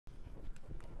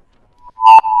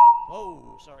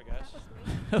Oh, sorry, guys.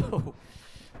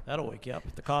 That'll wake you up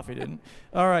if the coffee didn't.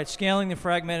 All right, scaling the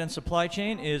fragmented supply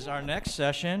chain is our next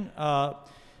session.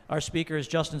 Our speaker is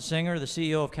Justin Singer, the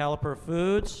CEO of Caliper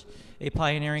Foods, a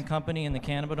pioneering company in the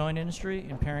cannabinoid industry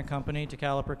and parent company to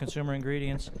Caliper Consumer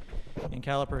Ingredients and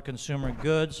Caliper Consumer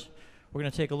Goods. We're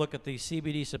going to take a look at the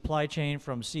CBD supply chain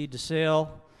from seed to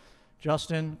sale.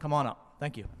 Justin, come on up.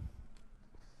 Thank you.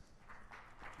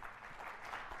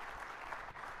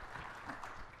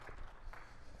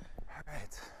 All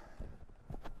right.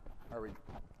 Are we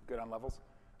good on levels?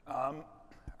 All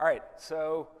right,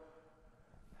 so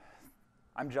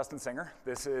I'm Justin Singer.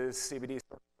 This is CBD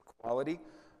Quality.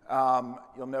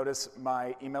 You'll notice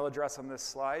my email address on this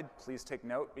slide. Please take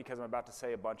note because I'm about to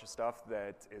say a bunch of stuff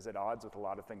that is at odds with a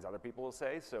lot of things other people will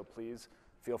say, so please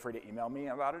feel free to email me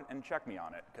about it and check me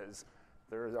on it because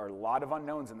there are a lot of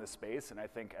unknowns in this space and I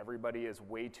think everybody is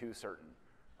way too certain.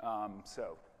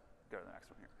 So go to the next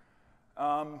one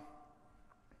here.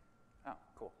 Oh,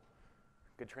 cool.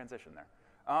 Good transition there.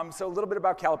 So a little bit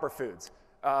about Caliper Foods.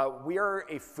 We are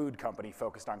a food company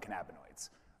focused on cannabinoids.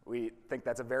 We think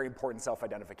that's a very important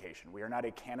self-identification. We are not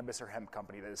a cannabis or hemp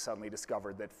company that has suddenly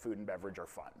discovered that food and beverage are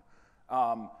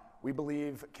fun. We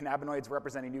believe cannabinoids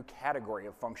represent a new category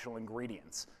of functional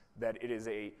ingredients, that it is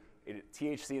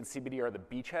THC and CBD are the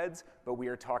beachheads, but we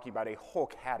are talking about a whole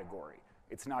category.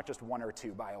 It's not just one or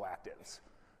two bioactives.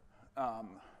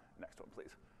 Next one,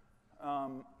 please.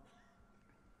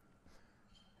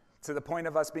 To the point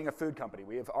of us being a food company,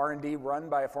 we have R&D run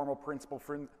by a former principal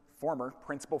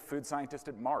food scientist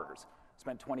at Mars.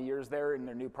 Spent 20 years there in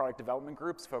their new product development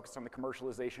groups focused on the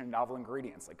commercialization of novel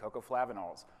ingredients like cocoa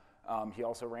flavanols. He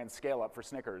also ran scale up for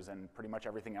Snickers and pretty much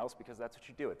everything else because that's what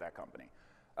you do at that company.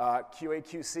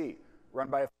 QA/QC, run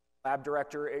by a lab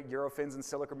director at Eurofins in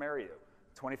Silicon Valley.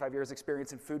 25 years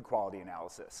experience in food quality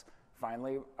analysis.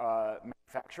 Finally,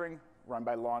 manufacturing, run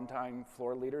by longtime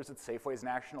floor leaders at Safeway's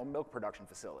National Milk Production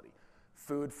Facility.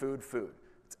 Food, food, food.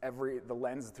 It's the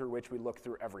lens through which we look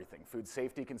through everything. Food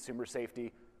safety, consumer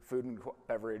safety, food and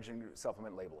beverage, and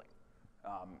supplement labeling.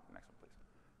 Next one, please.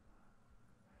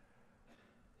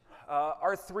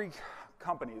 Our three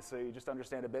companies, so you just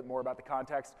understand a bit more about the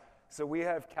context. So we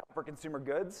have Caliper Consumer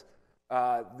Goods.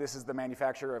 This is the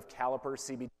manufacturer of Caliper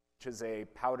CBD, which is a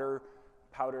powder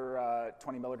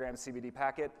 20 milligram CBD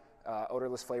packet.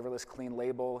 Odorless, flavorless, clean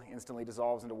label, instantly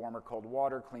dissolves into warm or cold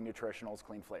water, clean nutritionals,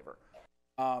 clean flavor.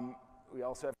 We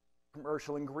also have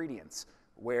commercial ingredients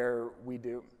where we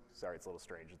do, sorry, it's a little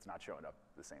strange, it's not showing up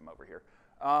the same over here,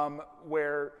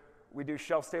 where we do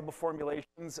shelf-stable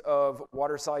formulations of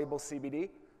water-soluble CBD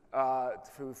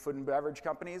for food and beverage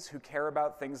companies who care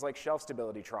about things like shelf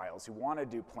stability trials, who want to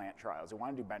do plant trials, who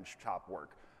want to do benchtop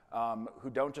work, who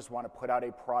don't just want to put out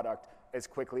a product as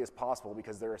quickly as possible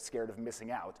because they're scared of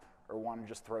missing out or want to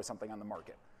just throw something on the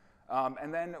market.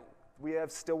 And then we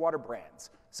have Stillwater Brands.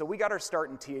 So we got our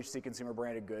start in THC consumer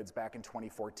branded goods back in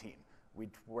 2014. We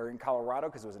were in Colorado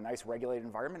because it was a nice regulated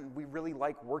environment, and we really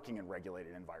like working in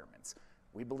regulated environments.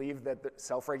 We believe that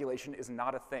self-regulation is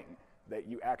not a thing, that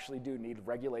you actually do need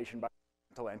regulation by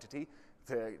a governmental entity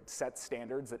to set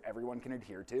standards that everyone can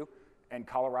adhere to. And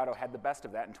Colorado had the best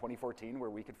of that in 2014, where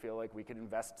we could feel like we could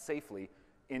invest safely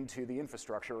into the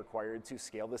infrastructure required to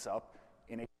scale this up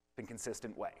in a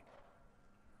consistent way.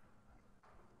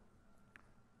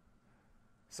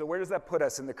 So where does that put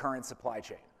us in the current supply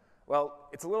chain? Well,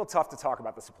 it's a little tough to talk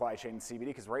about the supply chain in CBD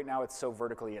because right now it's so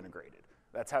vertically integrated.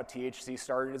 That's how THC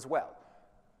started as well.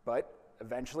 But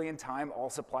eventually in time, all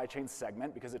supply chains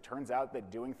segment because it turns out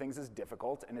that doing things is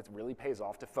difficult and it really pays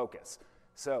off to focus.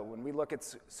 So when we look at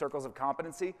circles of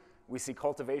competency, we see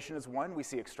cultivation as one, we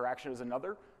see extraction as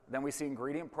another, then we see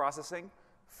ingredient processing,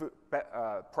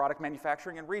 product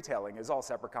manufacturing, and retailing as all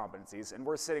separate competencies, and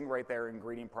we're sitting right there in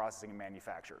ingredient processing and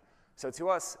manufacture. So to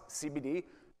us, CBD,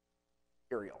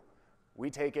 material. We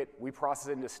take it, we process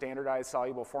it into standardized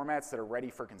soluble formats that are ready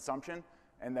for consumption,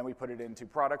 and then we put it into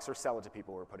products or sell it to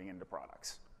people who are putting it into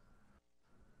products.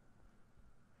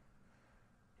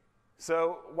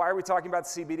 So why are we talking about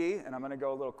CBD? And I'm going to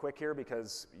go a little quick here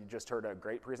because you just heard a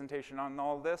great presentation on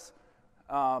all of this.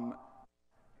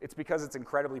 It's because it's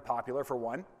incredibly popular, for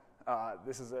one.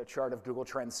 This is a chart of Google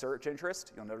Trends search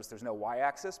interest. You'll notice there's no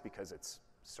y-axis because it's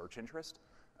search interest.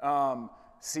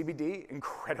 CBD,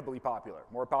 incredibly popular.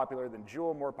 More popular than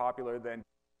Juul, more popular than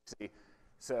THC.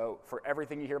 So for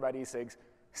everything you hear about e-cigs,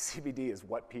 CBD is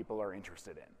what people are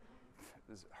interested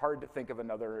in. It's hard to think of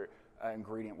another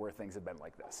ingredient where things have been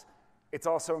like this. It's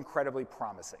also incredibly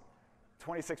promising.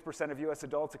 26% of US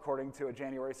adults, according to a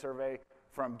January survey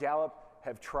from Gallup,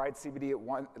 have tried CBD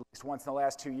at least once in the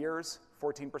last 2 years.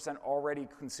 14% already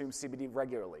consume CBD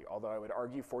regularly, although I would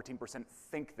argue 14%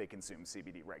 think they consume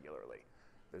CBD regularly.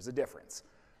 There's a difference.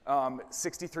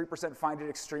 63% find it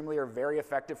extremely or very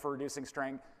effective for reducing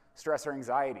stress or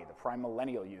anxiety, the prime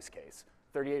millennial use case.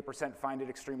 38% find it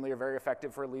extremely or very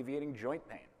effective for alleviating joint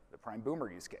pain, the prime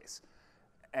boomer use case.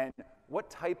 And what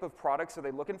type of products are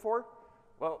they looking for?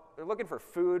 Well, they're looking for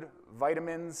food,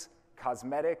 vitamins,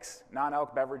 cosmetics,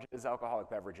 non-alc beverages, alcoholic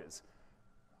beverages.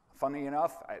 Funny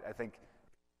enough, I think,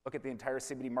 look at the entire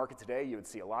CBD market today, you would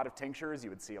see a lot of tinctures, you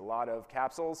would see a lot of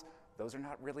capsules. Those are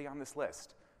not really on this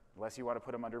list, unless you want to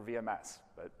put them under VMS,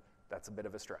 but that's a bit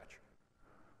of a stretch.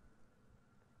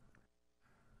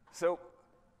 So,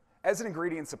 as an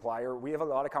ingredient supplier, we have a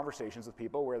lot of conversations with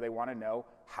people where they want to know,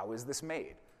 how is this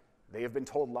made? They have been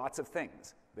told lots of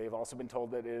things. They've also been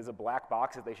told that it is a black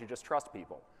box, that they should just trust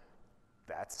people.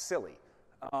 That's silly.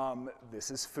 This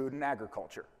is food and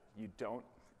agriculture.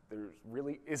 There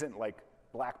really isn't like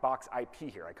black box IP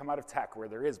here. I come out of tech where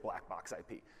there is black box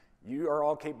IP. You are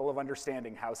all capable of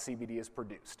understanding how CBD is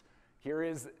produced.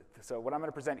 So what I'm going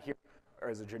to present here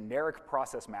is a generic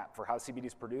process map for how CBD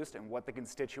is produced and what the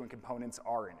constituent components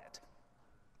are in it.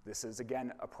 This is,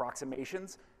 again,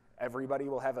 approximations. Everybody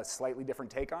will have a slightly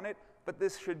different take on it, but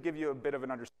this should give you a bit of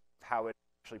an understanding of how it's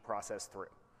actually processed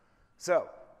through. So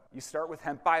you start with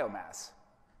hemp biomass.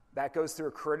 That goes through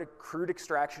a crude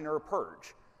extraction or a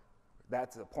purge.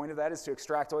 The point of that is to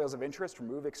extract oils of interest,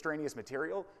 remove extraneous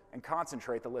material, and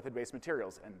concentrate the lipid-based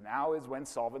materials. And now is when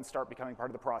solvents start becoming part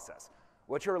of the process.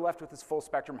 What you're left with is full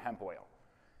spectrum hemp oil.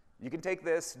 You can take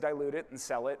this, dilute it, and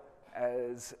sell it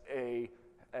as a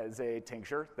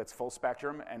tincture that's full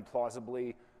spectrum and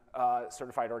plausibly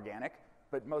certified organic,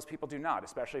 but most people do not,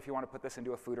 especially if you want to put this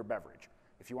into a food or beverage.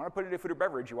 If you want to put it into a food or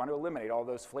beverage, you want to eliminate all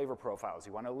those flavor profiles.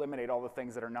 You want to eliminate all the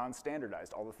things that are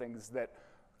non-standardized, all the things that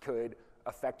could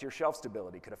affect your shelf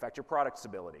stability, could affect your product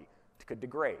stability, could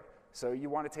degrade. So you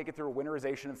want to take it through a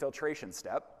winterization and filtration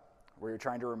step, where you're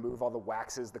trying to remove all the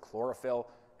waxes, the chlorophyll,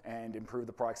 and improve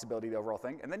the product stability of the overall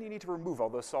thing. And then you need to remove all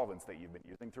those solvents that you've been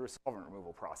using through a solvent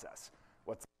removal process.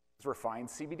 What's refined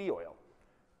CBD oil.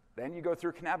 Then you go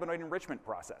through a cannabinoid enrichment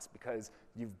process because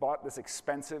you've bought this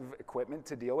expensive equipment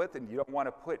to deal with and you don't want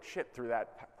to put shit through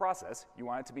that process. You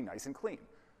want it to be nice and clean.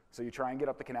 So you try and get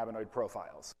up the cannabinoid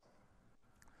profiles.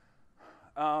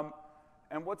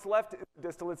 And what's left is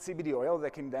distillate CBD oil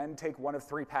that can then take one of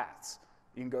three paths.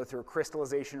 You can go through a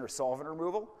crystallization or solvent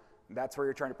removal. That's where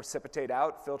you're trying to precipitate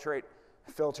out,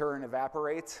 filter and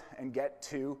evaporate, and get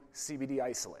to CBD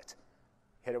isolate.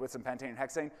 Hit it with some pentane and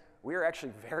hexane. We are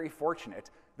actually very fortunate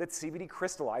that CBD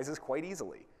crystallizes quite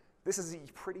easily. This is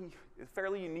a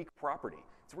fairly unique property.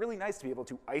 It's really nice to be able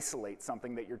to isolate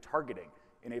something that you're targeting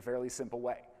in a fairly simple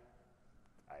way.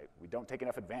 We don't take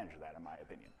enough advantage of that, in my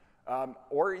opinion.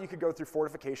 Or you could go through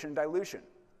fortification and dilution.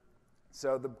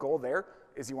 So the goal there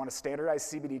is you want to standardize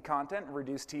CBD content and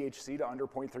reduce THC to under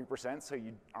 0.3% so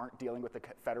you aren't dealing with the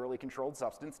federally controlled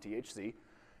substance, THC.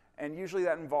 And usually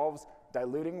that involves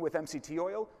diluting with MCT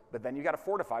oil, but then you got to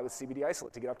fortify with CBD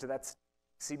isolate to get up to that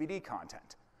CBD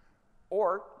content.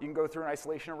 Or you can go through an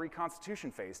isolation and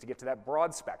reconstitution phase to get to that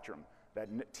broad spectrum, that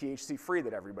THC-free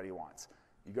that everybody wants.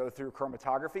 You go through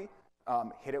chromatography,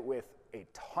 hit it with a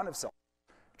ton of solvents,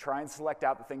 try and select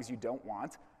out the things you don't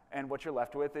want, and what you're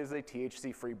left with is a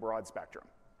THC-free broad spectrum.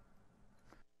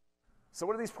 So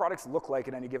what do these products look like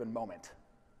at any given moment?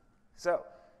 So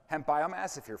hemp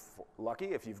biomass, if you're lucky,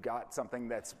 if you've got something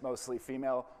that's mostly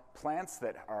female plants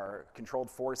that are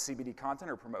controlled for CBD content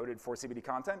or promoted for CBD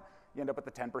content, you end up with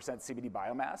the 10% CBD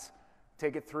biomass.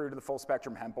 Take it through to the full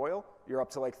spectrum hemp oil, you're up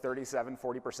to like 37,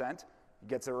 40%. It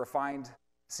gets a refined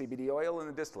CBD oil in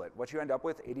the distillate. What you end up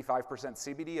with, 85%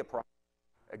 CBD.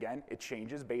 Again, it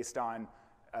changes based on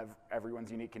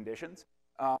everyone's unique conditions.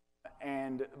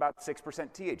 And about 6%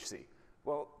 THC.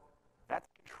 Well, that's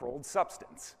a controlled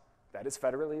substance. That is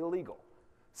federally illegal.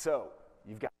 So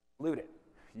you've got to dilute it.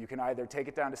 You can either take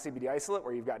it down to CBD isolate,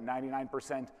 where you've got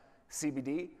 99%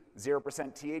 CBD, 0%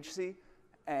 THC,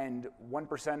 and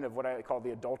 1% of what I call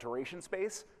the adulteration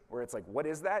space, where it's like, what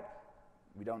is that?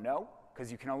 We don't know,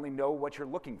 because you can only know what you're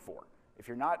looking for. If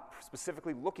you're not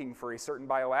specifically looking for a certain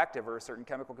bioactive or a certain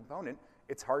chemical component,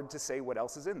 it's hard to say what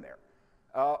else is in there.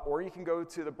 Or you can go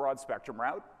to the broad spectrum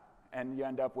route, and you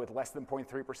end up with less than 0.3%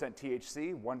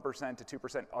 THC, 1% to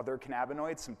 2% other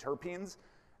cannabinoids, some terpenes,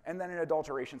 and then an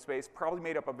adulteration space, probably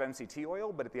made up of MCT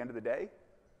oil, but at the end of the day,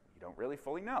 you don't really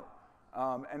fully know.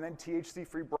 And then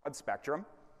THC-free broad spectrum,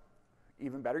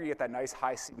 even better, you get that nice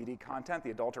high CBD content.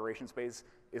 The adulteration space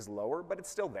is lower, but it's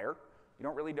still there. You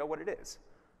don't really know what it is.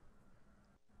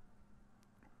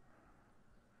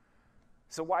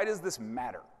 So why does this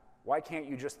matter? Why can't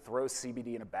you just throw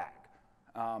CBD in a bag?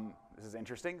 This is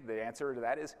interesting. The answer to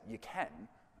that is you can.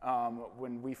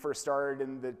 When we first started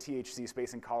in the THC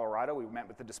space in Colorado, we met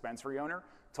with the dispensary owner,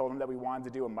 told him that we wanted to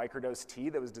do a microdose tea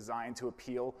that was designed to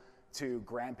appeal to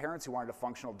grandparents who wanted a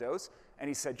functional dose, and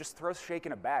he said, just throw shake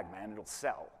in a bag, man, it'll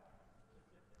sell.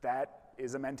 That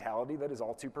is a mentality that is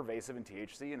all too pervasive in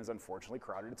THC and has unfortunately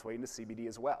crowded its way into CBD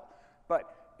as well.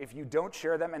 But if you don't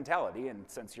share that mentality, and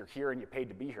since you're here and you paid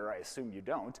to be here, I assume you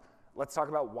don't, let's talk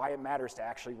about why it matters to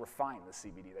actually refine the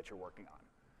CBD that you're working on.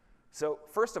 So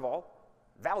first of all,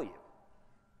 value.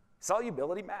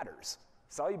 Solubility matters.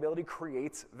 Solubility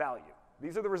creates value.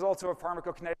 These are the results of a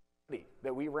pharmacokinetic study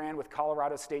that we ran with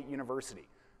Colorado State University.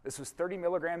 This was 30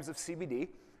 milligrams of CBD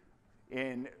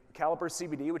in Caliper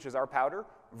CBD, which is our powder,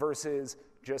 versus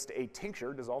just a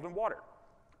tincture dissolved in water.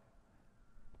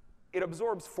 It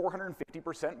absorbs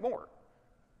 450% more.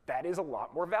 That is a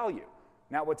lot more value.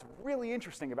 Now, what's really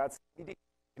interesting about CBD,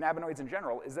 cannabinoids in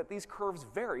general, is that these curves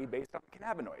vary based on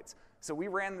cannabinoids. So we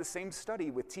ran the same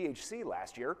study with THC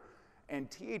last year, and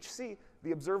THC,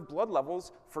 the observed blood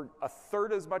levels for a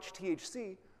third as much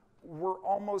THC were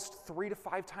almost 3 to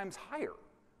 5 times higher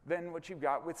than what you've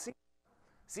got with CBD.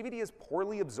 CBD is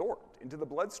poorly absorbed into the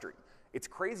bloodstream. It's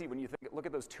crazy when you look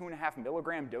at those 2.5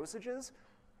 milligram dosages.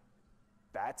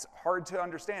 That's hard to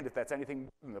understand if that's anything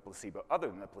other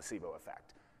than the placebo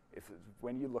effect.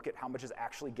 When you look at how much is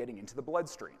actually getting into the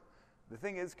bloodstream. The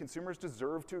thing is, consumers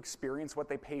deserve to experience what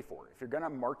they pay for. If you're going to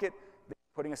market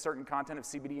putting a certain content of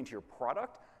CBD into your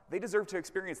product, they deserve to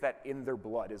experience that in their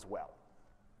blood as well.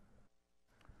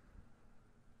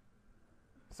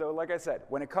 So like I said,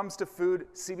 when it comes to food,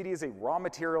 CBD is a raw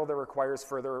material that requires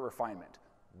further refinement.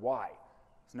 Why?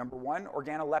 So number one,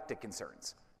 organoleptic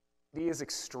concerns. CBD is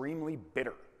extremely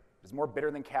bitter. It's more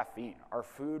bitter than caffeine. Our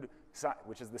food,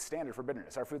 which is the standard for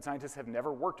bitterness, our food scientists have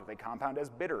never worked with a compound as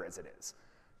bitter as it is.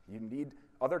 You need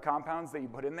other compounds that you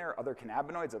put in there, other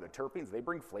cannabinoids, other terpenes, they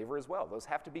bring flavor as well. Those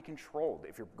have to be controlled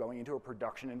if you're going into a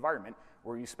production environment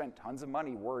where you spent tons of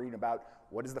money worrying about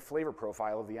what is the flavor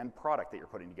profile of the end product that you're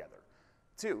putting together.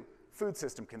 2, food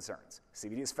system concerns.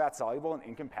 CBD is fat soluble and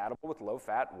incompatible with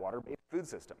low-fat, water-based food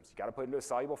systems. You got to put it into a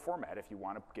soluble format if you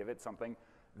want to give it something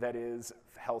that is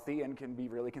healthy and can be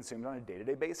really consumed on a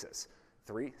day-to-day basis.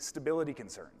 3, stability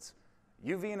concerns.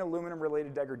 UV and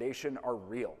aluminum-related degradation are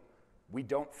real. We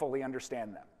don't fully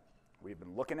understand them. We've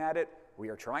been looking at it, we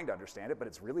are trying to understand it, but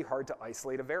it's really hard to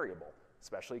isolate a variable,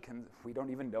 especially we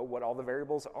don't even know what all the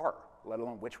variables are, let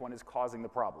alone which one is causing the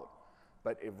problem.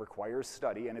 But it requires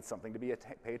study, and it's something to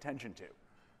pay attention to.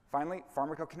 Finally,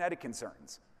 pharmacokinetic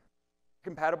concerns.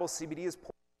 Compatible CBD is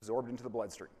poorly absorbed into the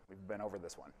bloodstream. We've been over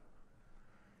this one.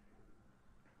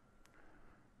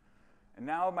 And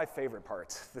now my favorite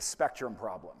part, the spectrum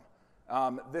problem.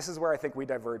 This is where I think we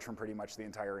diverge from pretty much the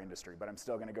entire industry, but I'm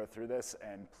still going to go through this,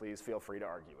 and please feel free to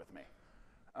argue with me.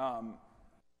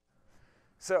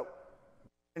 So,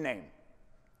 name.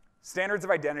 Standards of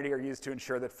identity are used to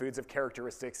ensure that foods have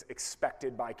characteristics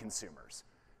expected by consumers.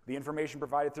 The information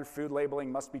provided through food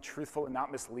labeling must be truthful and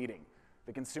not misleading.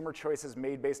 The consumer choices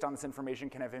made based on this information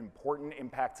can have important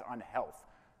impacts on health.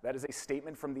 That is a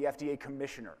statement from the FDA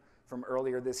commissioner from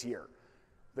earlier this year.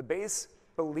 The base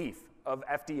belief of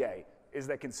FDA is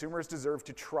that consumers deserve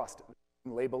to trust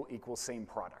that label equals same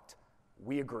product.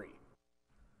 We agree.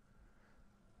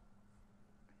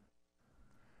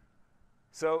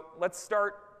 So let's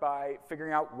start by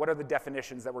figuring out what are the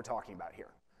definitions that we're talking about here.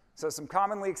 So some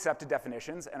commonly accepted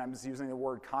definitions, and I'm just using the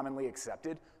word commonly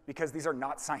accepted because these are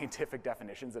not scientific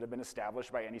definitions that have been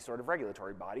established by any sort of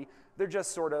regulatory body. They're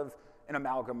just sort of an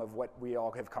amalgam of what we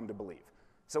all have come to believe.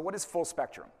 So what is full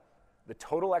spectrum? The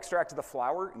total extract of the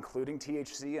flower, including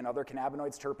THC and other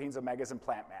cannabinoids, terpenes, omegas, and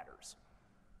plant matters.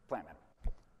 Plant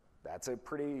matter. That's a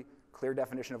pretty clear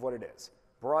definition of what it is.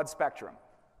 Broad spectrum.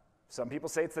 Some people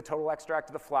say it's the total extract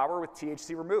of the flower with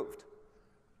THC removed.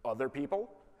 Other people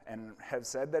have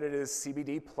said that it is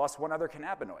CBD plus one other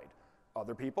cannabinoid.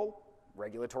 Other people,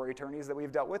 regulatory attorneys that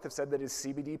we've dealt with, have said that it is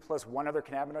CBD plus one other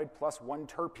cannabinoid plus one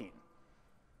terpene.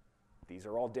 These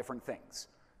are all different things.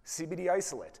 CBD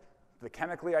isolate, the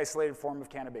chemically isolated form of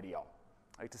cannabidiol.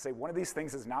 I like to say one of these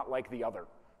things is not like the other.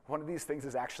 One of these things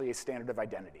is actually a standard of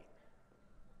identity.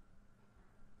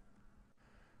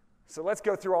 So let's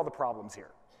go through all the problems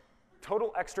here.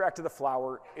 Total extract of the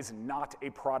flower is not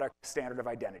a product standard of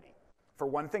identity. For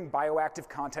one thing, bioactive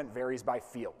content varies by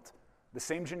field. The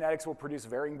same genetics will produce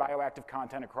varying bioactive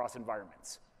content across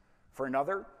environments. For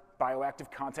another,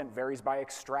 bioactive content varies by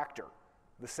extractor.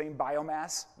 The same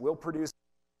biomass will produce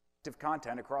active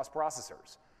content across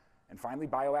processors. And finally,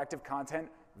 bioactive content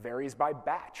varies by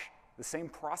batch. The same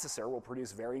processor will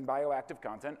produce varying bioactive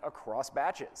content across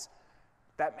batches.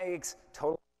 That makes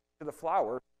total to the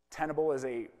flower tenable as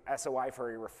a SOI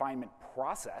for a refinement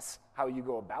process, how you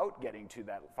go about getting to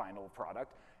that final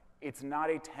product. It's not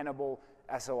a tenable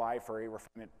SOI for a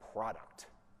refinement product.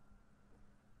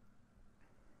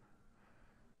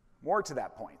 More to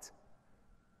that point.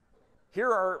 Here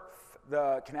are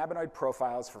the cannabinoid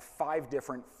profiles for 5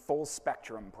 different full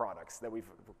spectrum products that we've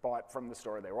bought from the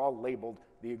store. They were all labeled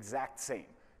the exact same.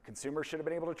 Consumers should have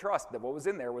been able to trust that what was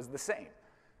in there was the same.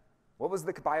 What was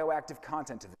the bioactive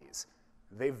content of these?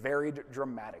 They varied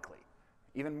dramatically.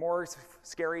 Even more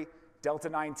scary,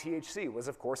 delta-9 THC was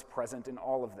of course present in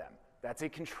all of them. That's a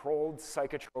controlled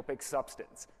psychotropic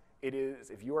substance. It is,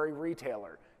 if you are a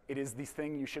retailer, it is the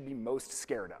thing you should be most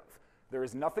scared of. There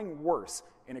is nothing worse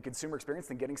in a consumer experience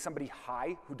than getting somebody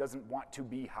high who doesn't want to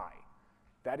be high.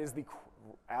 That is the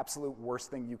absolute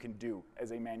worst thing you can do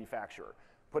as a manufacturer.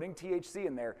 Putting THC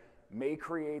in there may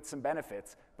create some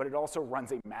benefits, but it also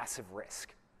runs a massive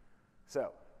risk.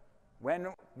 So, when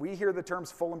we hear the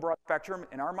terms full and broad spectrum,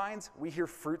 in our minds, we hear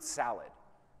fruit salad.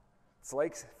 It's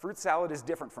like fruit salad is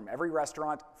different from every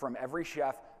restaurant, from every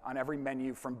chef, on every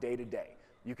menu from day to day.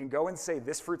 You can go and say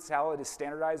this fruit salad is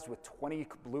standardized with 20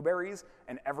 blueberries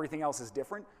and everything else is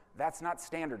different. That's not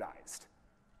standardized.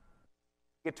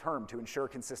 A term to ensure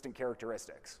consistent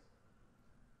characteristics.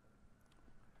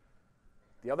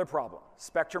 The other problem,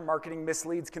 spectrum marketing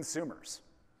misleads consumers.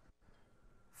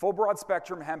 Full broad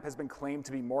spectrum hemp has been claimed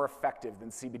to be more effective than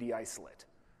CBD isolate.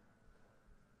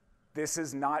 This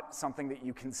is not something that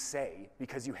you can say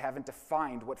because you haven't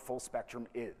defined what full spectrum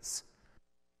is.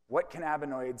 What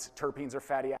cannabinoids, terpenes, or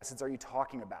fatty acids are you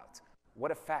talking about?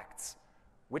 What effects?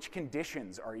 Which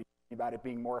conditions are you talking about it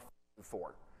being more effective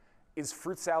for? Is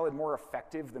fruit salad more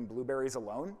effective than blueberries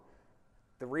alone?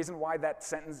 The reason why that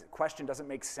question doesn't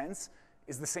make sense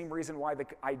is the same reason why the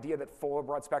idea that full or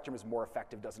broad spectrum is more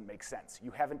effective doesn't make sense.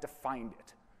 You haven't defined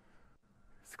it.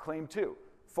 It's claim 2.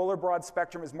 Full or broad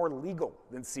spectrum is more legal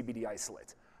than CBD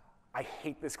isolate. I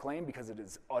hate this claim because it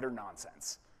is utter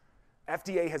nonsense.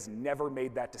 FDA has never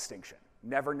made that distinction.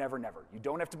 Never, never, never. You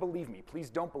don't have to believe me. Please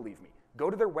don't believe me. Go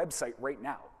to their website right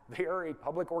now. They are a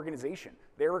public organization.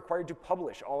 They are required to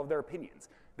publish all of their opinions.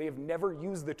 They have never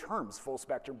used the terms full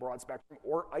spectrum, broad spectrum,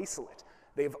 or isolate.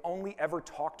 They have only ever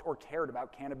talked or cared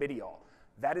about cannabidiol.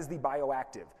 That is the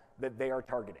bioactive that they are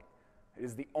targeting. It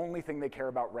is the only thing they care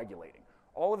about regulating.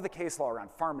 All of the case law around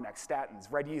Pharmanex,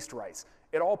 statins, red yeast rice,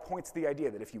 it all points to the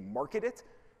idea that if you market it,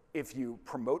 if you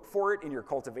promote for it in your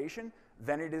cultivation,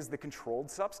 then it is the controlled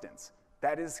substance.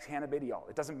 That is cannabidiol.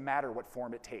 It doesn't matter what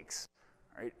form it takes.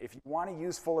 Right? If you want to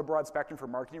use full or broad spectrum for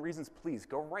marketing reasons, please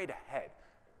go right ahead.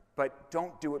 But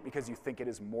don't do it because you think it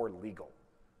is more legal.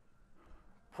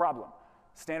 Problem.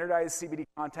 Standardized CBD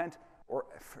content, or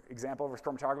for example of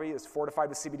chromatography, is fortified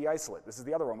with CBD isolate. This is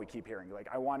the other one we keep hearing. Like,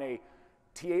 I want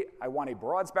a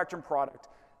broad spectrum product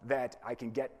that I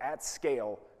can get at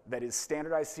scale that is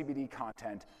standardized CBD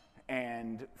content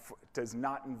and does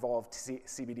not involve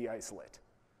CBD isolate.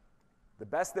 The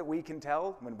best that we can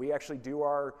tell when we actually do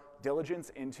our diligence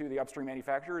into the upstream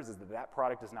manufacturers is that that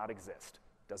product does not exist.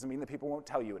 Doesn't mean that people won't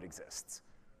tell you it exists.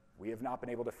 We have not been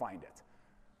able to find it,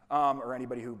 or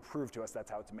anybody who proved to us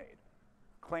that's how it's made.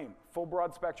 Claim, full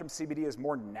broad spectrum CBD is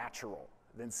more natural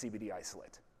than CBD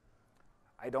isolate.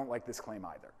 I don't like this claim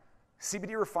either.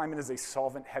 CBD refinement is a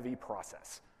solvent-heavy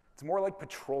process. It's more like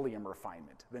petroleum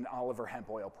refinement than olive or hemp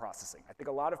oil processing. I think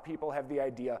a lot of people have the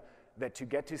idea that to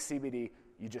get to CBD,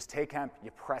 you just take hemp,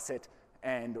 you press it,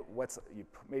 and you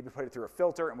maybe put it through a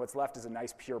filter, and what's left is a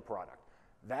nice pure product.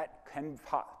 That can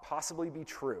possibly be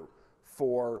true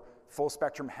for full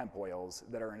spectrum hemp oils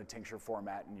that are in a tincture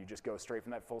format, and you just go straight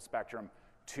from that full spectrum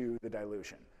to the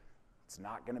dilution. It's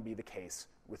not going to be the case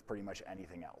with pretty much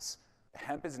anything else.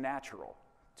 Hemp is natural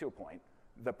to a point.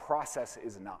 The process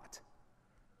is not.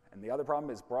 And the other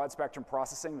problem is broad spectrum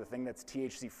processing, the thing that's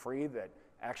THC free that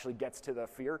actually gets to the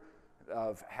fear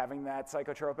of having that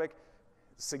psychotropic,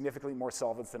 significantly more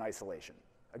solvents than isolation.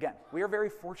 Again, we are very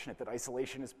fortunate that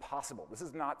isolation is possible. This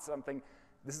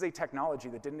is a technology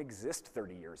that didn't exist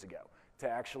 30 years ago to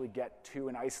actually get to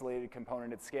an isolated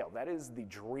component at scale. That is the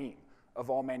dream of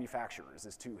all manufacturers,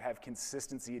 is to have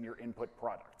consistency in your input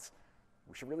products.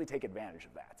 We should really take advantage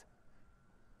of that.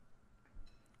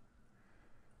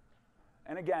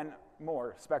 And again,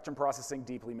 more, spectrum processing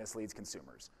deeply misleads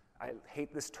consumers. I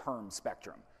hate this term,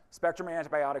 spectrum. Spectrum in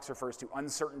antibiotics refers to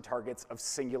uncertain targets of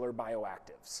singular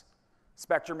bioactives.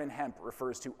 Spectrum in hemp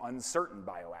refers to uncertain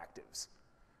bioactives.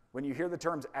 When you hear the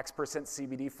terms X%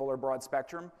 CBD full or broad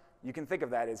spectrum, you can think of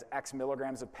that as X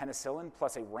milligrams of penicillin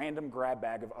plus a random grab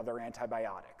bag of other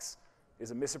antibiotics.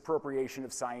 is a misappropriation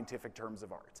of scientific terms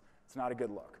of art. It's not a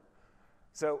good look.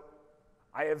 So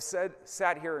I have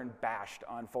sat here and bashed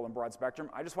on full and broad spectrum.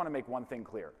 I just want to make one thing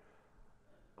clear.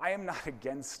 I am not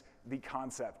against the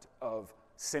concept of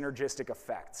synergistic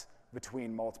effects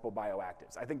between multiple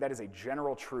bioactives. I think that is a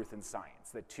general truth in science,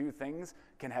 that two things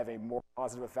can have a more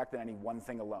positive effect than any one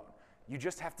thing alone. You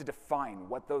just have to define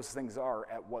what those things are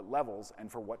at what levels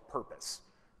and for what purpose.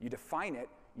 You define it,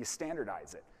 you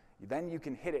standardize it. Then you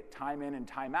can hit it time in and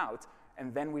time out,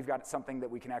 and then we've got something that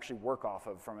we can actually work off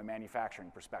of from a manufacturing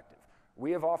perspective.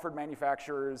 We have offered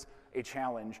manufacturers a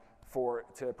challenge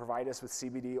to provide us with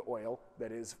CBD oil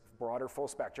that is broader full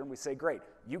spectrum. We say, great,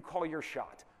 you call your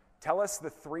shot. Tell us the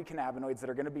 3 cannabinoids that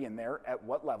are going to be in there at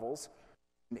what levels,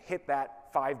 and hit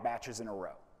that 5 batches in a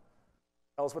row.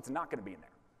 Tell us what's not going to be in there.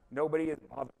 Nobody is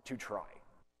bothered to try.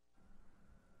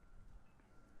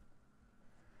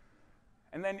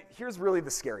 And then here's really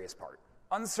the scariest part.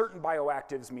 Uncertain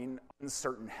bioactives mean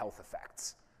uncertain health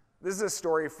effects. This is a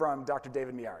story from Dr.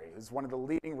 David Miari, who's one of the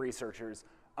leading researchers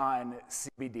on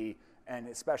CBD, and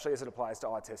especially as it applies to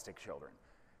autistic children.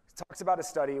 He talks about a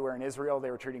study where in Israel they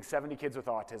were treating 70 kids with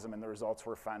autism, and the results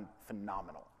were found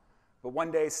phenomenal. But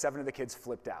one day, 7 of the kids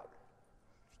flipped out.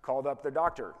 Called up their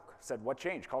doctor, said, what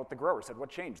changed? Called up the grower, said, what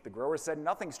changed? The grower said,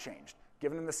 nothing's changed.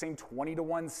 Given them the same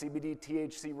 20-to-1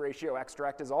 CBD-THC ratio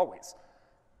extract as always.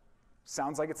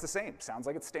 Sounds like it's the same. Sounds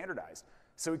like it's standardized.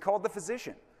 So he called the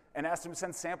physician and asked him to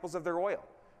send samples of their oil.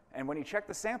 And when he checked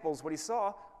the samples, what he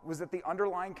saw was that the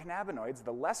underlying cannabinoids,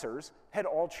 the lessers, had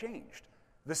all changed.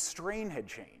 The strain had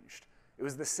changed. It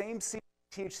was the same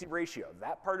CBD-THC ratio.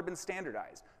 That part had been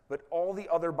standardized. But all the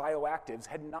other bioactives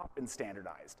had not been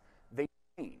standardized. They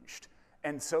changed.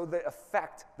 And so the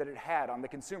effect that it had on the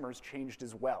consumers changed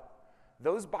as well.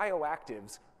 Those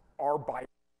bioactives are bioactive.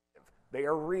 They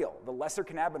are real. The lesser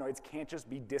cannabinoids can't just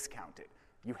be discounted.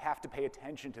 You have to pay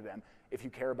attention to them if you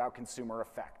care about consumer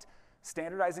effect.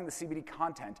 Standardizing the CBD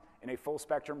content in a full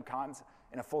spectrum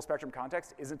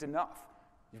context isn't enough.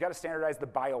 You've got to standardize the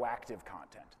bioactive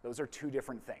content. Those are 2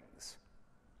 different things.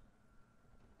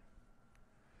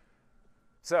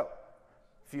 So,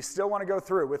 if you still want to go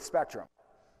through with spectrum,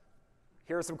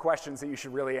 here are some questions that you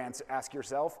should really ask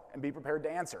yourself and be prepared to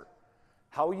answer.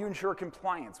 How will you ensure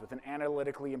compliance with an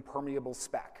analytically impermeable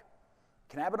spec?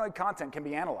 Cannabinoid content can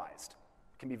be analyzed,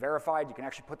 can be verified. You can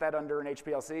actually put that under an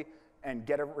HPLC and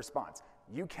get a response.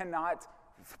 You cannot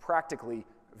practically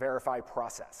verify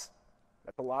process.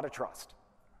 That's a lot of trust.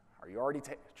 Are you already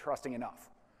trusting enough?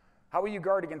 How will you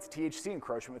guard against THC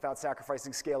encroachment without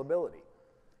sacrificing scalability?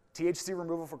 THC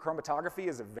removal for chromatography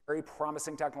is a very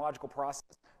promising technological process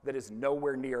that is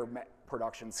nowhere near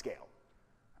production scale.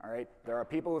 All right? There are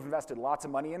people who've invested lots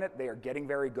of money in it. They are getting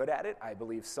very good at it. I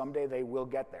believe someday they will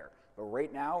get there. But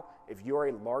right now, if you're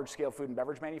a large-scale food and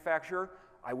beverage manufacturer,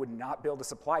 I would not build a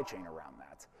supply chain around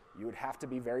that. You would have to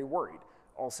be very worried.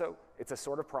 Also, it's a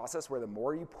sort of process where the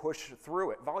more you push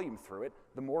through it, volume through it,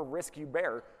 the more risk you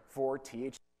bear for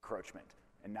THC encroachment.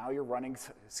 And now you're running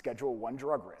Schedule 1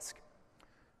 drug risk.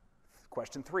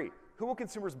 Question 3, who will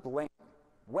consumers blame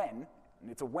when,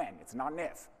 and it's a when, it's not an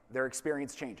if, their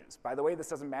experience changes? By the way, this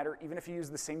doesn't matter. Even if you use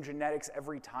the same genetics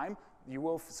every time, you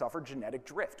will suffer genetic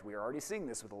drift. We are already seeing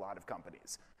this with a lot of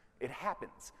companies. It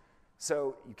happens.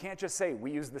 So you can't just say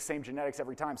we use the same genetics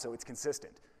every time so it's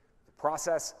consistent. The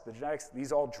process, the genetics,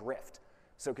 these all drift.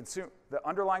 So the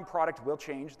underlying product will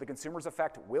change. The consumer's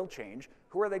effect will change.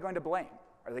 Who are they going to blame?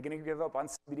 Are they going to give up on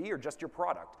CBD or just your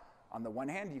product? On the one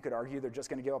hand, you could argue they're just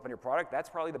going to give up on your product. That's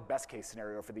probably the best case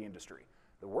scenario for the industry.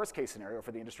 The worst case scenario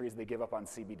for the industry is they give up on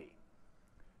CBD.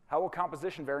 How will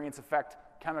composition variants affect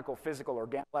chemical, physical,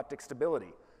 organoleptic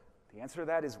stability? The answer to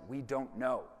that is we don't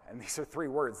know. And these are 3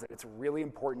 words that it's really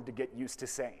important to get used to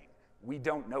saying. We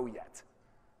don't know yet.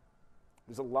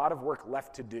 There's a lot of work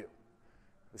left to do.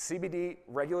 The CBD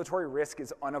regulatory risk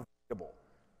is unavoidable.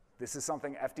 This is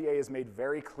something FDA has made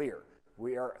very clear.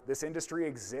 This industry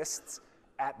exists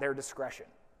at their discretion.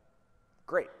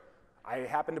 Great. I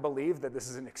happen to believe that this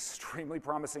is an extremely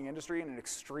promising industry and an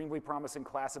extremely promising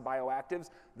class of bioactives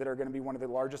that are going to be one of the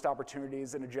largest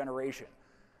opportunities in a generation.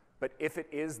 But if it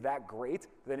is that great,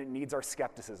 then it needs our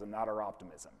skepticism, not our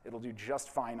optimism. It'll do just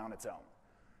fine on its own.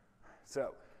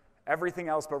 So everything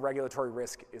else but regulatory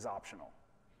risk is optional.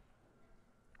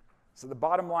 So the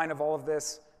bottom line of all of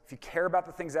this, if you care about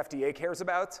the things FDA cares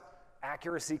about,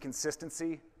 accuracy,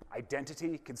 consistency,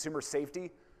 identity, consumer safety,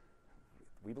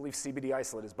 we believe CBD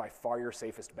isolate is by far your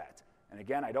safest bet. And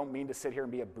again, I don't mean to sit here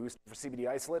and be a booster for CBD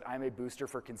isolate. I'm a booster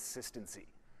for consistency.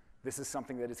 This is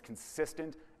something that is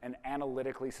consistent and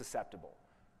analytically susceptible.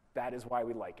 That is why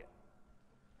we like it.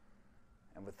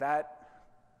 And with that,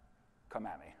 come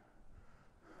at me.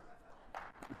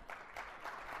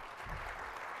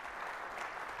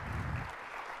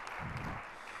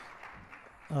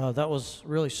 That was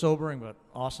really sobering, but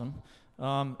awesome.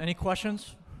 Any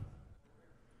questions?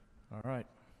 All right.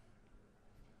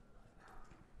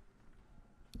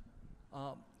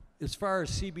 As far as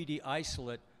CBD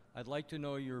isolate, I'd like to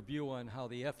know your view on how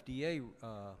the FDA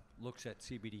looks at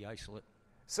CBD isolate.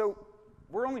 So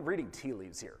we're only reading tea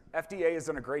leaves here. FDA has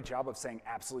done a great job of saying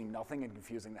absolutely nothing and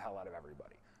confusing the hell out of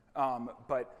everybody.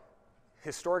 But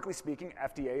historically speaking,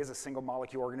 FDA is a single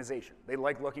molecule organization. They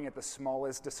like looking at the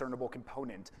smallest discernible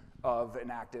component of an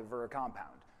active or a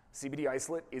compound. CBD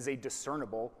isolate is a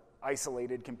discernible,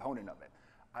 isolated component of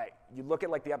it. You look at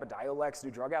like the Epidiolex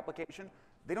new drug application,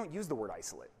 they don't use the word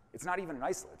isolate. It's not even an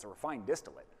isolate, it's a refined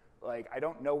distillate. Like, I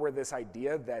don't know where this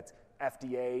idea that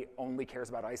FDA only cares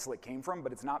about isolate came from,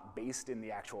 but it's not based in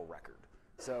the actual record.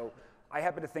 So I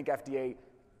happen to think FDA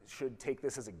should take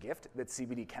this as a gift, that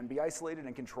CBD can be isolated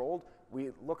and controlled.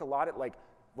 We look a lot at like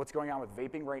what's going on with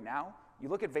vaping right now. You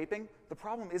look at vaping, the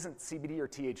problem isn't CBD or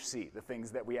THC, the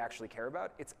things that we actually care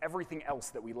about. It's everything else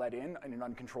that we let in an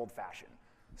uncontrolled fashion.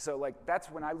 So like that's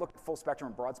when I look at full spectrum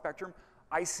and broad spectrum,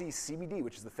 I see CBD,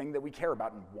 which is the thing that we care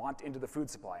about and want into the food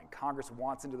supply, and Congress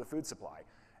wants into the food supply.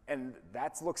 And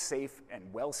that looks safe and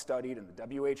well studied, and the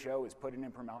WHO has put an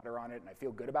imprimatur on it, and I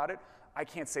feel good about it. I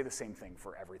can't say the same thing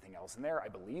for everything else in there. I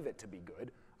believe it to be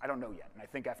good. I don't know yet, and I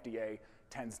think FDA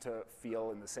tends to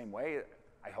feel in the same way.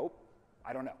 I hope.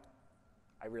 I don't know.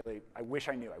 I wish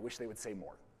I knew. I wish they would say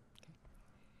more.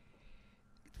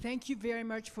 Thank you very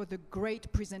much for the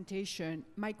great presentation.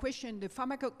 My question, the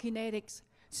pharmacokinetics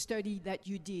study that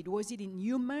you did, was it in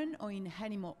human or in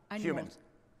animals? Human.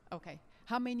 Okay.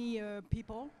 How many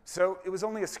people? So it was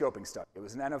only a scoping study. It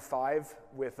was an N of 5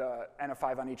 with N of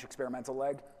 5 on each experimental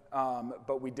leg,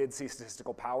 but we did see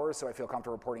statistical power, so I feel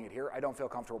comfortable reporting it here. I don't feel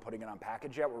comfortable putting it on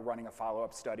package yet. We're running a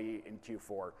follow-up study in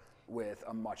Q4 with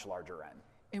a much larger N.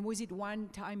 And was it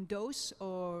one-time dose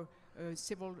or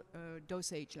several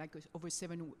dosage, like over a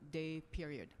 7-day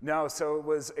period? No, so it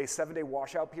was a 7-day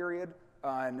washout period,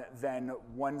 and then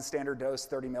one standard dose,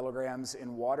 30 milligrams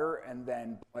in water, and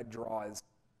then blood draws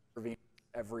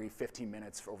every 15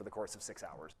 minutes over the course of 6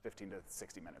 hours, 15 to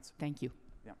 60 minutes. Thank you.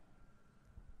 Yeah.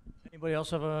 Anybody else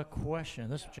have a question?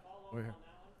 This over here.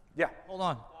 Yeah. Hold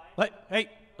on. Hey,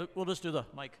 we'll just do the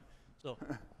mic. So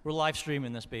we're live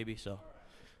streaming this baby, so.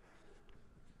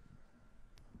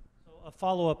 A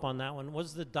follow-up on that one,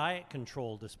 was the diet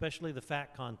controlled, especially the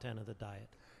fat content of the diet?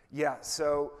 Yeah,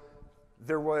 so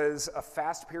there was a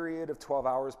fast period of 12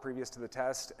 hours previous to the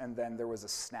test, and then there was a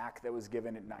snack that was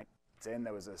given at 9 minutes in.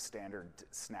 That was a standard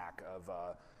snack of,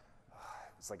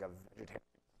 it's like a vegetarian,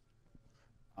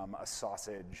 a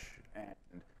sausage, and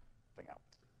something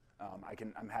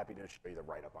else. I'm happy to show you the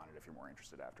write-up on it if you're more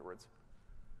interested afterwards.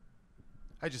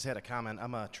 I just had a comment.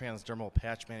 I'm a transdermal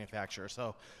patch manufacturer,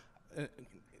 so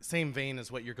same vein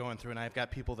as what you're going through, and I've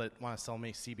got people that want to sell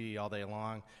me CBD all day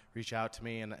long, reach out to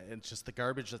me, and it's just the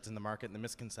garbage that's in the market and the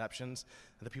misconceptions,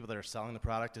 and the people that are selling the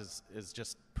product is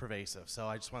just pervasive. So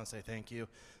I just want to say thank you.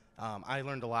 I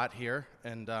learned a lot here,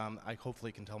 and I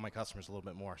hopefully can tell my customers a little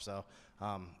bit more. So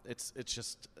it's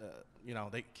just, you know,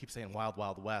 they keep saying wild,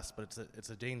 wild west, but it's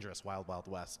a dangerous wild, wild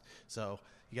west. So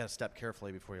you got to step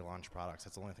carefully before you launch products.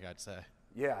 That's the only thing I'd say.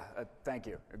 Yeah, thank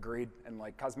you. Agreed. And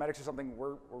like cosmetics are something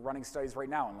we're running studies right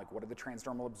now on, like what are the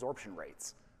transdermal absorption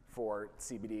rates for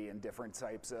CBD and different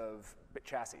types of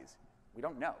chassis? We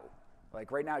don't know.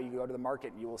 Like right now, you go to the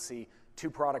market and you will see 2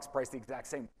 products priced the exact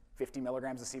same, 50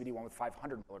 milligrams of CBD, one with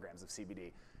 500 milligrams of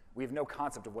CBD. We have no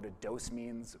concept of what a dose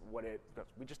means,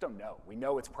 we just don't know. We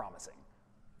know it's promising,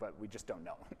 but we just don't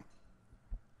know.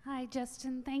 Hi,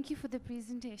 Justin. Thank you for the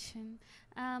presentation.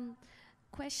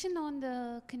 Question on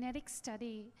the kinetic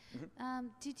study. Mm-hmm.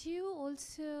 Did you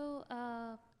also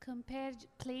compare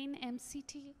plain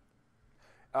MCT?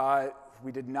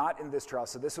 We did not in this trial.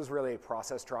 So this was really a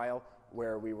process trial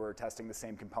where we were testing the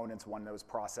same components, one that was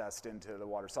processed into the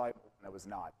water soluble, and that was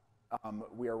not.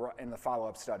 We are in the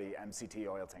follow-up study, MCT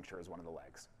oil tincture is one of the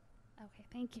legs. Okay,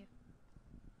 thank you.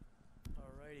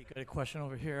 All righty, got a question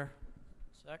over here.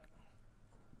 Sec.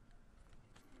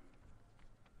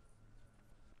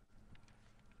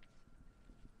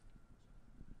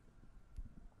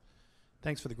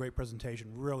 Thanks for the great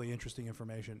presentation. Really interesting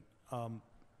information.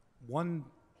 One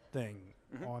thing,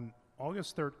 on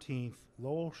August 13th,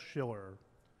 Lowell Schiller,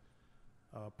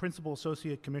 Principal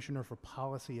Associate Commissioner for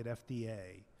Policy at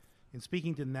FDA, in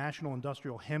speaking to the National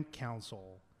Industrial Hemp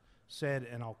Council, said,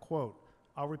 and I'll quote,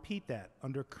 "I'll repeat that.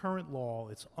 Under current law,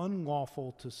 it's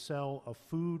unlawful to sell a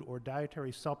food or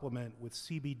dietary supplement with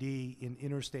CBD in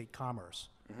interstate commerce."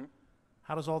 Mm-hmm.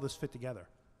 How does all this fit together?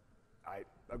 I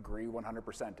agree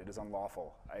 100%. It is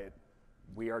unlawful.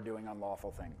 We are doing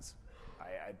unlawful things.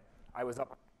 I was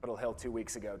up on Capitol Hill 2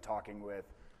 weeks ago talking with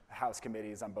House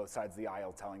committees on both sides of the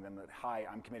aisle, telling them that, hi,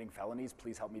 I'm committing felonies,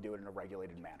 please help me do it in a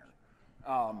regulated manner.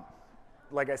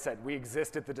 Like I said, we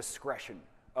exist at the discretion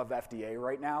of FDA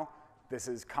right now.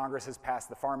 Congress has passed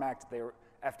the Farm Act.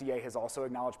 FDA has also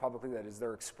acknowledged publicly that it is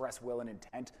their express will and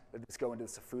intent that this go into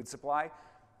the food supply.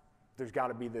 There's got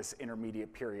to be this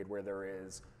intermediate period where there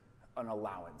is an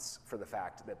allowance for the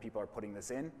fact that people are putting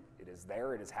this in. It is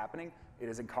there, it is happening. It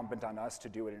is incumbent on us to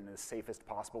do it in the safest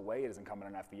possible way. It is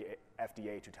incumbent on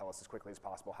FDA to tell us as quickly as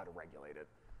possible how to regulate it.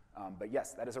 But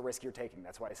yes, that is a risk you're taking.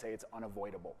 That's why I say it's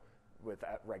unavoidable with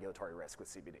regulatory risk with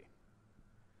CBD.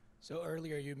 So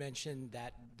earlier you mentioned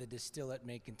that the distillate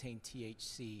may contain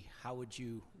THC. How would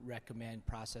you recommend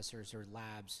processors or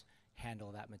labs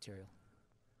handle that material?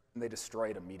 And they destroy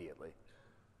it immediately.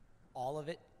 All of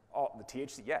it? All the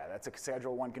THC, yeah, that's a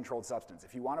Schedule I controlled substance.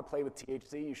 If you want to play with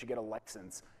THC, you should get a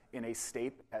license in a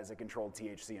state that has a controlled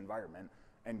THC environment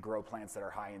and grow plants that are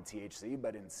high in THC.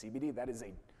 But in CBD, that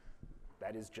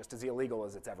is just as illegal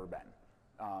as it's ever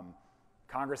been.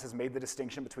 Congress has made the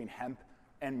distinction between hemp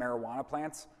and marijuana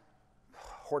plants.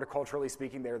 Horticulturally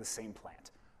speaking, they're the same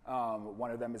plant.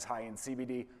 One of them is high in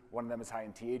CBD, one of them is high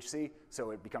in THC,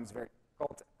 so it becomes very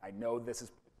difficult. I know this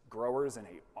is growers in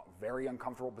a very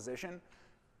uncomfortable position.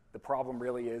 The problem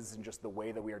really is in just the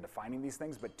way that we are defining these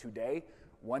things, but today,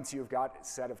 once you've got a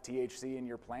set of THC in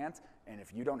your plant, and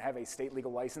if you don't have a state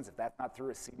legal license, if that's not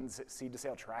through a seed to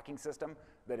sale tracking system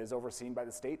that is overseen by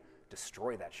the state,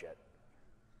 destroy that shit.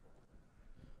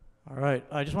 All right,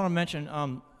 I just want to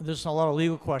mention, there's a lot of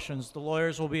legal questions. The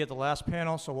lawyers will be at the last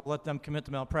panel, so we'll let them commit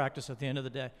to malpractice at the end of the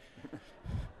day.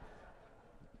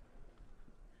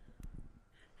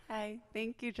 Hi,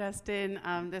 thank you, Justin.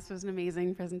 This was an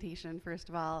amazing presentation, first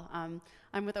of all.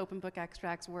 I'm with Open Book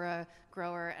Extracts. We're a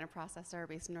grower and a processor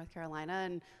based in North Carolina,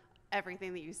 and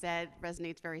everything that you said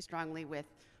resonates very strongly with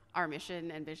our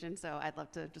mission and vision, so I'd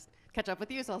love to just catch up with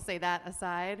you, so I'll say that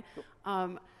aside.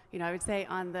 I would say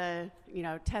on the,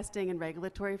 testing and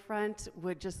regulatory front,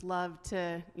 would just love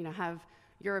to, have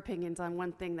your opinions on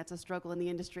one thing that's a struggle in the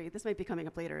industry. This might be coming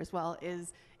up later as well,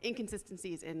 is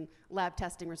inconsistencies in lab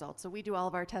testing results. So we do all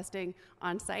of our testing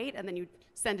on site, and then you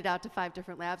send it out to 5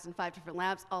 different labs, and 5 different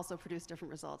labs also produce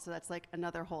different results. So that's like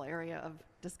another whole area of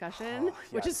discussion,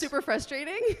 which is super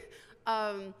frustrating.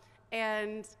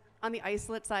 And on the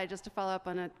isolate side, just to follow up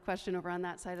on a question over on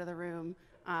that side of the room,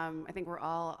 I think we're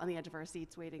all on the edge of our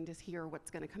seats waiting to hear what's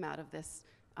going to come out of this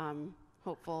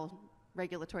hopeful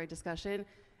regulatory discussion.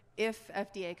 If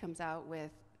FDA comes out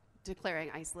with declaring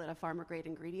isolate a pharma-grade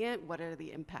ingredient, what are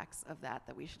the impacts of that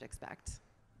we should expect?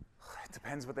 It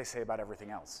depends what they say about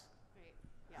everything else. Right.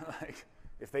 Yeah. Like,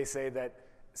 if they say that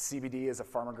CBD is a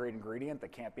pharma-grade ingredient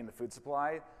that can't be in the food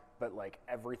supply, but like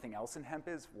everything else in hemp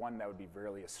is, that would be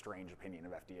really a strange opinion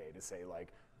of FDA to say, like,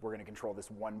 we're going to control this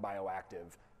one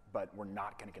bioactive, but we're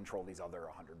not going to control these other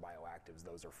 100 bioactives.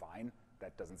 Those are fine.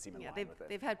 That doesn't seem in line with it.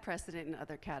 They've had precedent in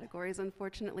other categories,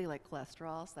 unfortunately, like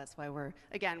cholesterol. So that's why we're,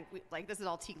 again, this is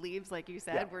all tea leaves, like you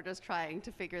said. Yeah. We're just trying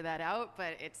to figure that out,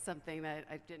 but it's something that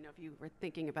I didn't know if you were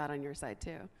thinking about on your side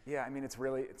too. Yeah, I mean, it's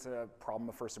a problem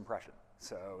of first impression.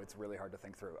 So it's really hard to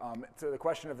think through. To the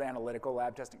question of the analytical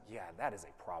lab testing, yeah, that is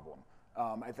a problem.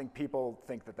 I think people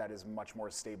think that is much more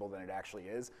stable than it actually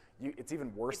is. It's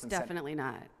even worse than definitely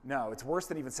not. No, it's worse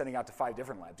than even sending out to 5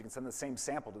 different labs. You can send the same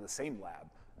sample to the same lab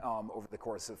over the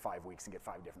course of 5 weeks and get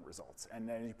 5 different results. And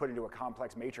then you put it into a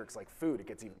complex matrix like food, it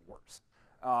gets even worse.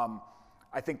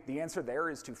 I think the answer there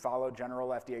is to follow general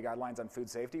FDA guidelines on food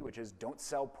safety, which is don't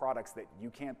sell products that you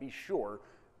can't be sure,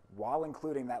 while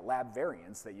including that lab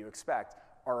variance that you expect,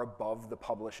 are above the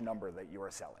published number that you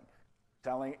are selling.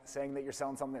 Saying that you're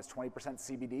selling something that's 20%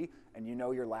 CBD and you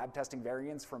know your lab testing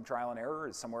variance from trial and error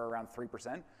is somewhere around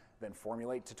 3%, then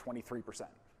formulate to 23%.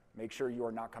 Make sure you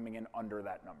are not coming in under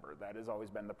that number. That has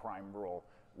always been the prime rule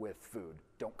with food.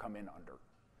 Don't come in under.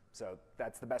 So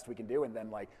that's the best we can do, and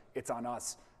then it's on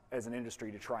us as an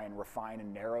industry to try and refine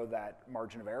and narrow that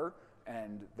margin of error,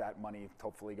 and that money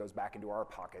hopefully goes back into our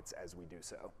pockets as we do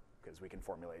so, because we can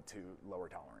formulate to lower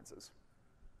tolerances.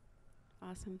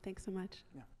 Awesome, thanks so much.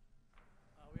 Yeah.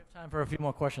 We have time for a few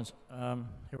more questions.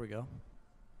 Here we go.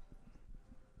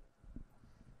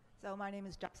 So my name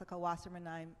is Jessica Wasserman.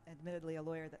 I'm admittedly a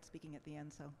lawyer that's speaking at the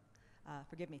end, so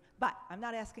forgive me. But I'm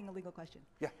not asking a legal question.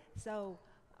 Yeah. So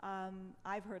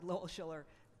I've heard Lowell Schiller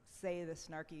say the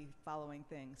snarky following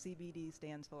thing: CBD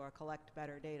stands for collect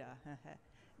better data.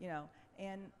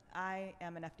 And I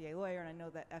am an FDA lawyer, and I know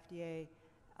that FDA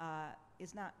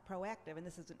is not proactive, and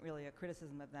this isn't really a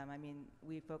criticism of them. I mean,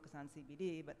 we focus on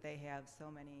CBD, but they have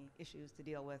so many issues to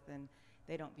deal with, and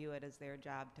they don't view it as their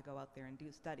job to go out there and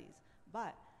do studies.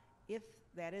 But if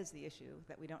that is the issue,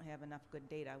 that we don't have enough good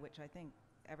data, which I think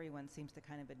everyone seems to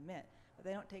kind of admit, but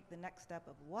they don't take the next step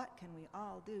of what can we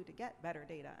all do to get better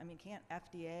data? I mean,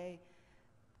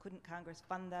 couldn't Congress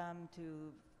fund them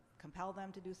to compel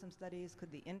them to do some studies?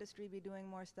 Could the industry be doing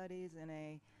more studies in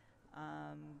a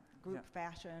group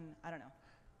fashion? I don't know.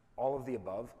 All of the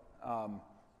above.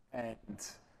 And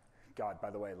God, by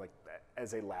the way, like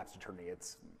as a lapsed attorney,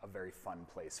 it's a very fun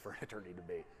place for an attorney to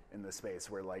be in this space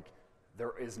where like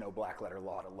there is no black letter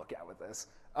law to look at with this.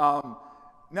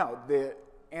 No, the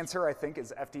answer I think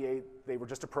is FDA, they were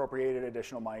just appropriated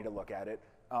additional money to look at it.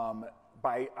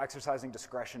 By exercising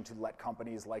discretion to let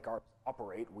companies like ours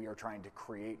operate, we are trying to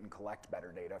create and collect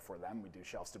better data for them. We do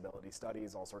shelf stability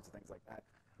studies, all sorts of things like that,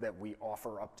 that we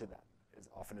offer up to them as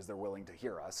often as they're willing to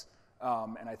hear us.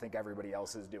 And I think everybody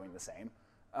else is doing the same.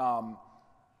 At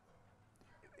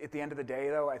the end of the day,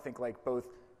 though, I think like both,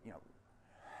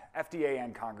 FDA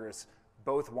and Congress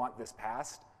both want this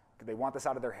passed. They want this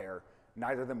out of their hair.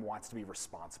 Neither of them wants to be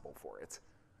responsible for it.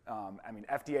 I mean,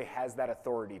 FDA has that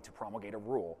authority to promulgate a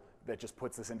rule that just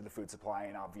puts this into the food supply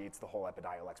and obviates the whole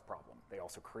Epidiolex problem. They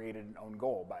also created an own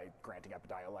goal by granting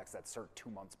Epidiolex that cert 2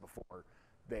 months before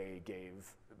they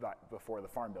gave before the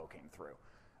Farm Bill came through.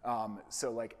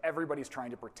 So like everybody's trying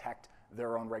to protect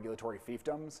their own regulatory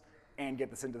fiefdoms and get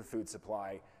this into the food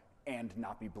supply and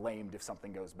not be blamed if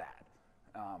something goes bad.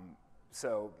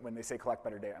 So when they say collect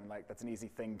better data, I'm like, that's an easy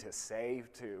thing to say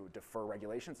to defer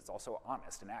regulations. It's also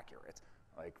honest and accurate.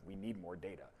 Like, we need more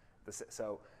data.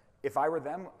 So if I were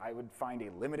them, I would find a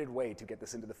limited way to get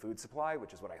this into the food supply,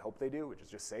 which is what I hope they do, which is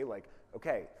just say like,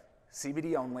 okay,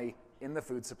 CBD only in the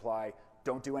food supply,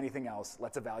 don't do anything else.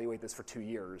 Let's evaluate this for 2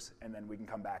 years, and then we can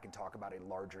come back and talk about a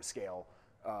larger scale,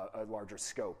 a larger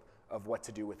scope of what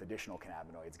to do with additional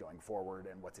cannabinoids going forward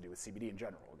and what to do with CBD in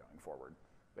general going forward.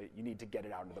 But you need to get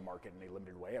it out into the market in a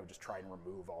limited way. I would just try and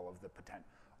remove all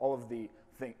of the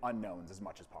unknowns as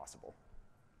much as possible.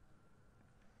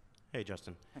 Hey,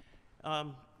 Justin.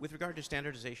 With regard to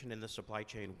standardization in the supply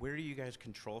chain, where do you guys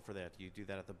control for that? Do you do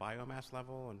that at the biomass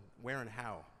level, and where and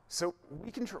how? So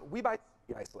we buy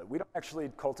isolate. We don't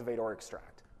actually cultivate or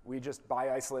extract. We just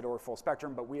buy isolate or full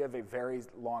spectrum, but we have a very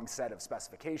long set of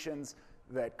specifications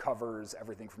that covers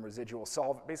everything from residual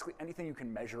solvent. Basically anything you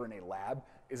can measure in a lab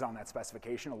is on that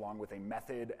specification, along with a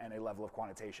method and a level of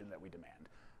quantitation that we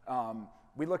demand.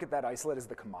 We look at that isolate as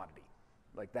the commodity.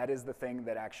 Like, that is the thing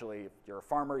that actually, if you're a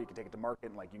farmer, you can take it to market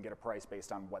and like you can get a price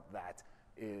based on what that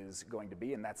is going to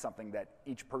be, and that's something that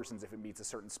each person's, if it meets a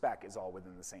certain spec, is all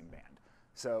within the same band.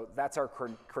 So that's our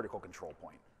critical control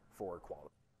point for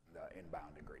quality, the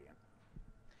inbound ingredient.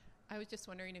 I was just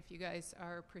wondering if you guys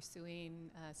are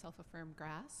pursuing self-affirmed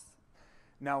grass?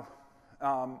 No,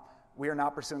 we are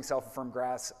not pursuing self-affirmed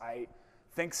grass. I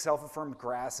think self-affirmed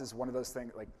grass is one of those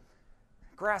things, like,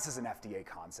 grass is an FDA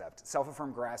concept.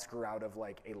 Self-affirmed grass grew out of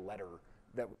like a letter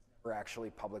that were actually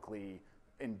publicly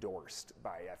endorsed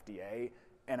by FDA.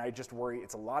 And I just worry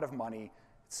it's a lot of money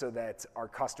so that our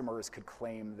customers could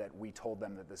claim that we told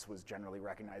them that this was generally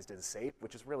recognized as safe,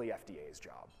 which is really FDA's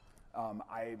job.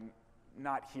 I'm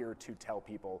not here to tell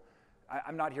people,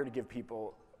 I'm not here to give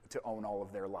people to own all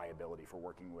of their liability for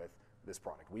working with this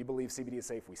product. We believe CBD is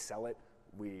safe, we sell it,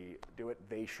 we do it,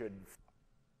 they should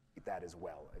that as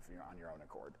well if you're on your own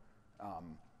accord.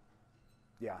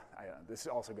 This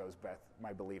also goes with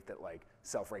my belief that like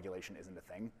self-regulation isn't a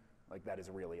thing. Like, that is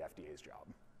really FDA's job.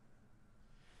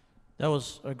 That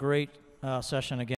was a great session again.